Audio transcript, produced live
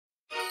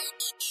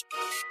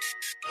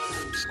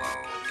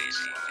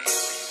SloMeezy.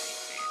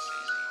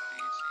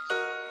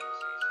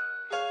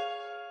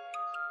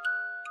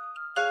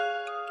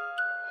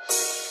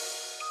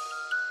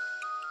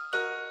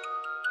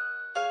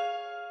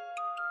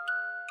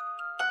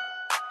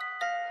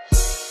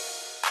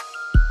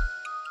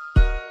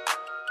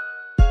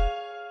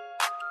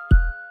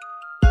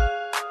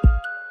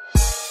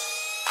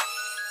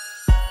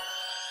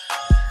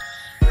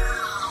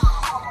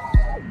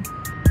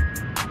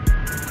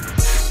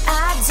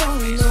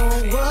 Don't know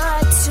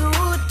what to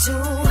do.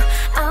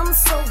 I'm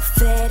so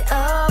fed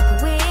up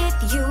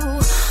with you.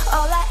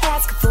 All I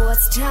ask for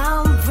is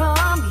time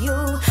from you.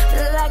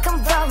 Feel like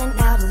I'm falling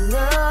out of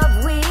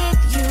love with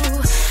you.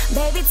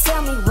 Baby,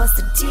 tell me what's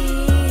the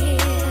deal.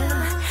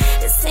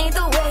 This ain't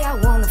the way I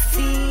wanna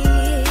feel.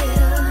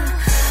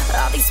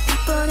 All these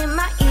people in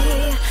my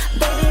ear.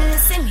 Baby,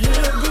 listen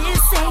here.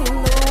 This ain't the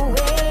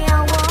way I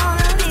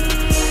wanna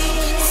live.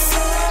 So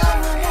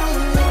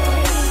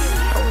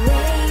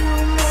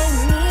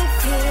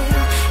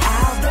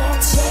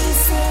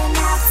chasing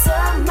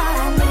after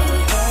money,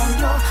 and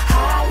you're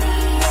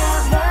hardly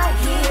ever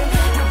here.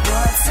 Now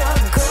what's a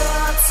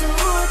girl to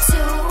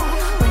do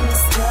when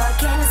you're stuck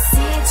in a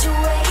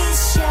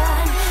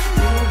situation?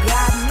 You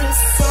got me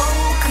so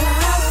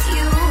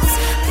confused.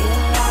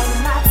 Feel like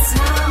my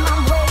time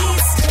I'm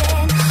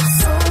wasting.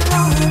 So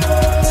lonely.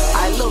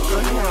 I look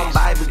at him,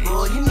 baby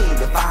girl, you need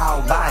to fall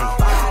back.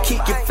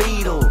 Kick your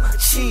feet up,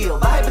 chill,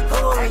 baby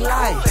girl,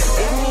 relax.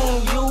 And me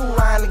and you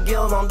ride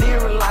together on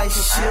this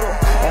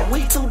relationship, and we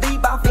too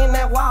deep off in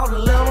that water,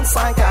 let them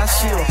sink our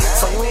ship.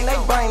 So when they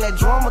bring that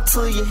drama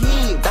to your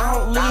head,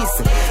 don't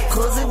listen,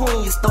 cause it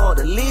when you start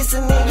to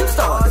listen, then you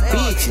start to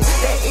bitching.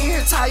 That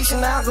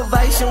irritation,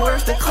 aggravation,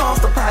 worse than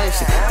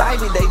constipation.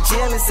 Baby, they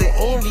jealous and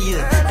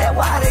envious, that's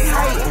why they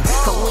hating.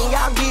 Cause when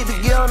y'all get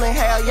together and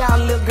have y'all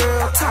little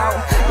girl talk,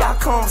 y'all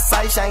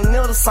conversation ain't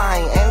never the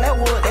same, and that's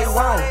what they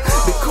want.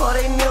 Because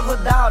they never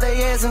doubt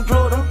they ass and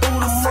drove them through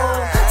the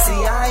mud.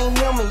 See, I ain't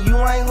him and you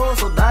ain't her,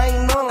 so they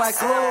ain't nothing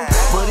like love.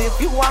 But if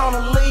you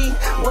wanna leave,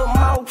 what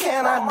more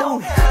can I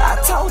do? I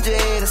told you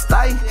to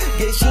stay,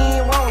 guess you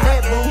ain't want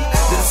that, boo.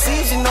 The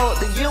decision up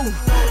to you.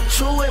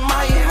 True, it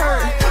might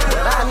hurt,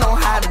 but I know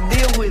how to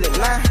deal with it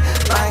now,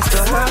 thanks to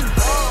her.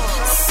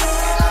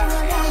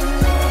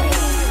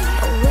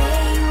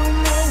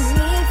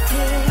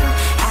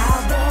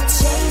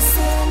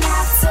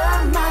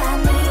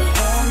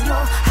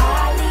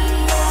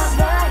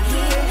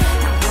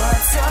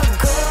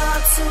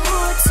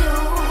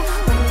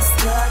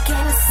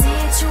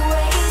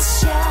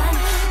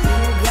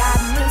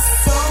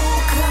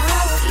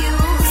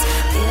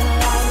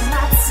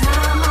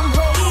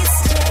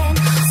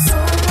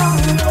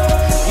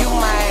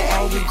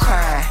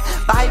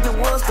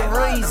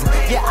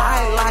 Yeah,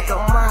 I ain't like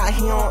I'm out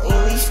here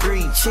in these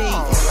streets cheating.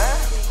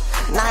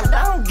 Now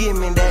don't give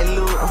me that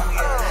look.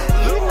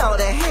 You know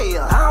that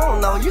hell, I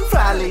don't know, you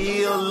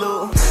probably ill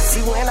look.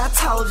 See, when I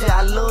told you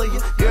I love you,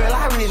 girl,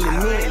 I really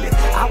meant it.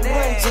 I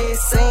wasn't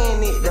just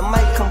saying it to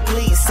make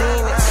complete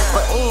sense.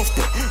 For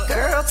instance,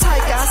 girl,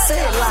 take I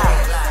said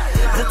like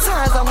the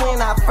times I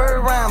went out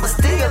first round, but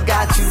still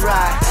got you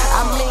right.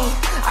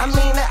 I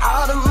mean that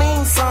ought to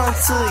mean something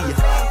to you.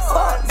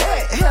 Fuck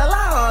that, hell,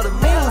 I ought to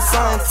mean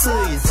something to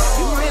you.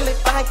 You really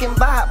thinking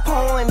about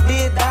pouring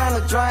this down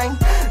the drain?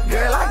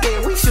 Girl, I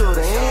guess we should've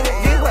ended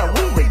it when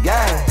we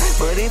began.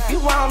 But if you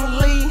wanna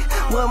leave,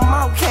 what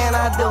more can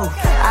I do?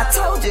 I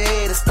told you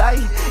to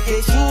stay,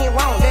 guess you ain't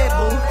want that,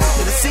 boo.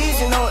 The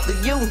decision up to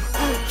you.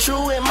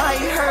 True, it might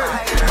hurt,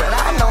 but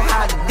I know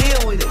how to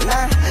deal with it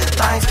now,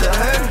 thanks to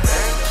her.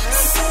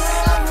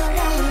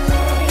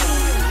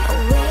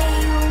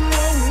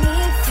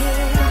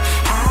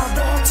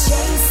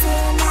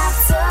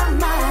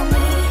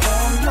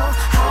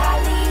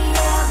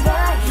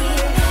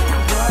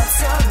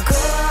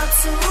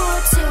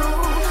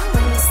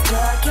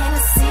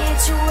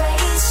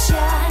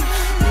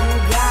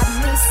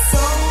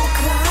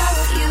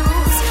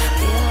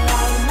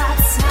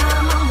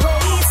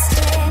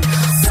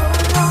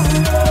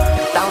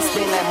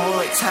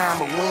 Time,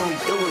 but when we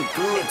do it,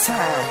 good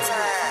time.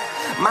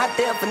 My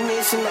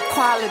definition of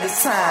quality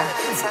time.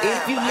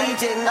 If you leave,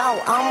 just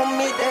know I'ma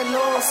miss that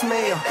love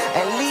smell,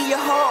 and leave your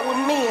heart with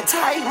me and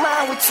take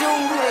mine with you,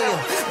 hell.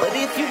 But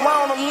if you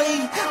wanna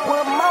leave,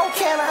 what more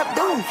can I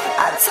do?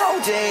 I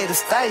told you to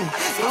stay,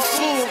 and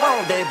she ain't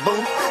want that,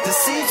 boo.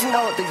 Decision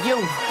up to you.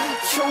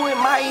 True, it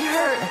might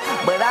hurt,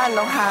 but I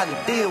know how to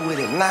deal with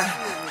it now,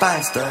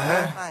 thanks to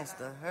her.